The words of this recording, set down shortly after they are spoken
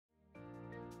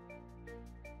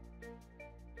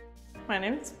My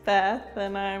name's Beth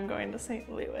and I'm going to St.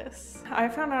 Louis. I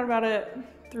found out about it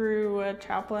through a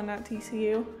chaplain at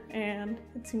TCU and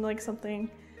it seemed like something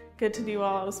good to do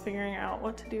while I was figuring out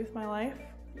what to do with my life.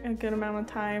 A good amount of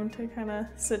time to kind of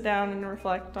sit down and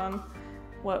reflect on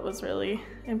what was really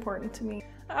important to me.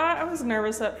 I was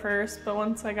nervous at first, but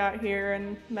once I got here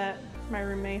and met my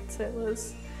roommates,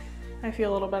 I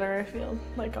feel a little better. I feel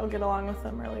like I'll get along with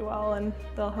them really well and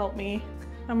they'll help me.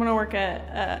 I'm gonna work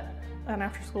at an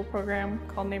after-school program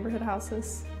called Neighborhood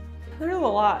Houses. There's a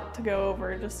lot to go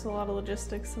over, just a lot of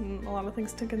logistics and a lot of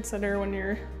things to consider when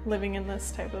you're living in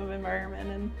this type of environment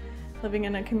and living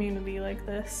in a community like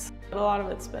this. But a lot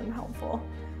of it's been helpful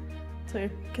to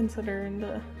consider and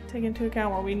to take into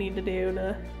account what we need to do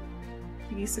to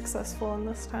be successful in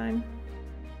this time.